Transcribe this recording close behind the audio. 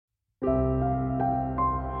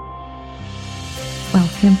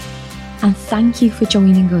welcome and thank you for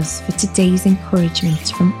joining us for today's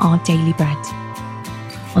encouragement from Our Daily Bread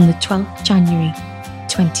on the 12th January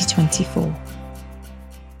 2024.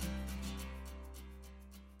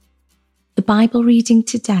 The Bible reading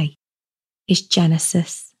today is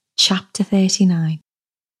Genesis chapter 39,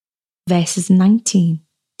 verses 19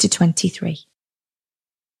 to 23.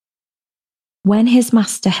 When his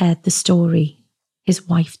master heard the story, his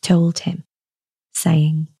wife told him,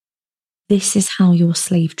 saying, "This is how your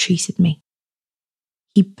slave treated me."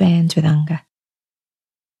 He burned with anger.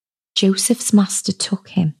 Joseph's master took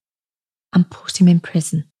him and put him in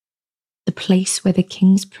prison, the place where the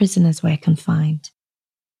king's prisoners were confined.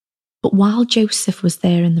 But while Joseph was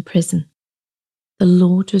there in the prison, the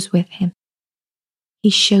Lord was with him.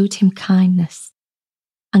 He showed him kindness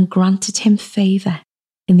and granted him favour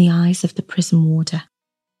in the eyes of the prison warder.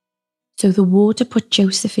 So the warder put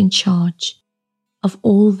Joseph in charge of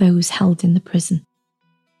all those held in the prison,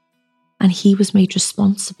 and he was made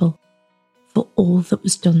responsible for all that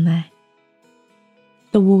was done there.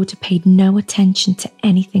 The warder paid no attention to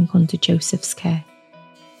anything under Joseph's care,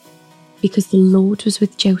 because the Lord was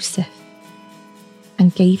with Joseph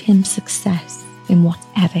and gave him success in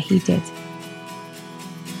whatever he did.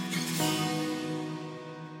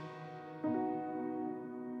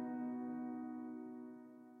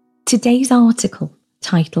 Today's article,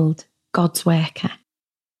 titled God's Worker,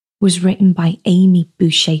 was written by Amy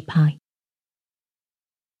Boucher-Pye.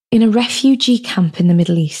 In a refugee camp in the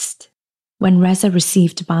Middle East, when Reza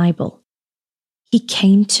received a Bible, he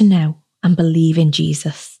came to know and believe in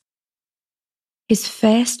Jesus. His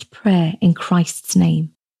first prayer in Christ's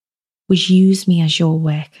name was, "Use me as your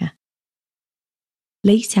worker."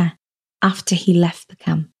 Later, after he left the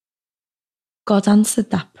camp, God answered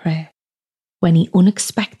that prayer when he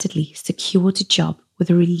unexpectedly secured a job with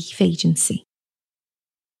a relief agency,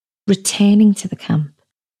 returning to the camp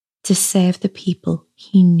to serve the people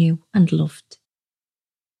he knew and loved.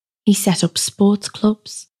 He set up sports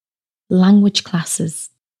clubs, language classes,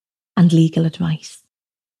 and legal advice.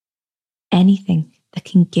 Anything that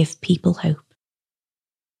can give people hope.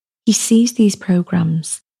 He sees these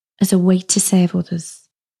programs as a way to serve others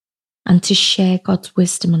and to share God's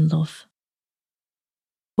wisdom and love.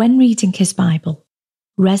 When reading his Bible,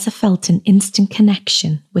 Reza felt an instant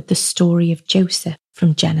connection with the story of Joseph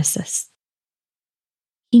from Genesis.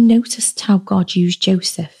 He noticed how God used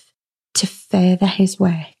Joseph to further his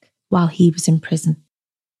work while he was in prison.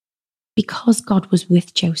 Because God was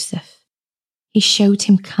with Joseph, he showed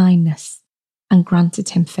him kindness and granted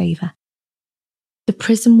him favour. The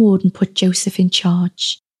prison warden put Joseph in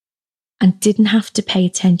charge and didn't have to pay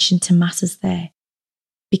attention to matters there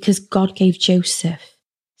because God gave Joseph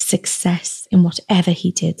success in whatever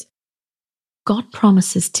he did. God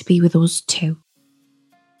promises to be with us too,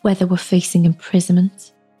 whether we're facing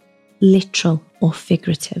imprisonment, literal or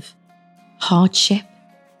figurative, hardship,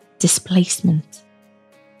 displacement,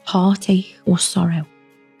 heartache or sorrow.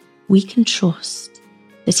 We can trust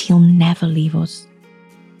that he'll never leave us.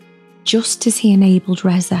 Just as he enabled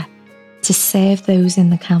Reza to serve those in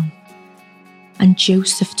the camp and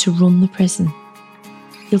Joseph to run the prison,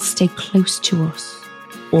 he'll stay close to us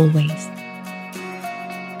always.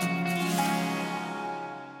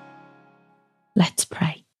 Let's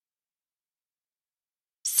pray.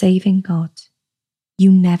 Saving God, you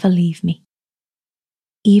never leave me,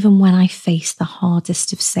 even when I face the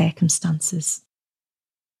hardest of circumstances.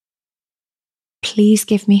 Please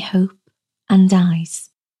give me hope and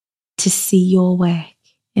eyes to see your work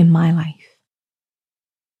in my life.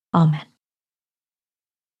 Amen.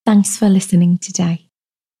 Thanks for listening today.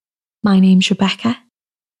 My name's Rebecca,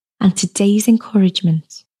 and today's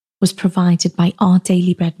encouragement was provided by Our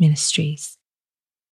Daily Bread Ministries.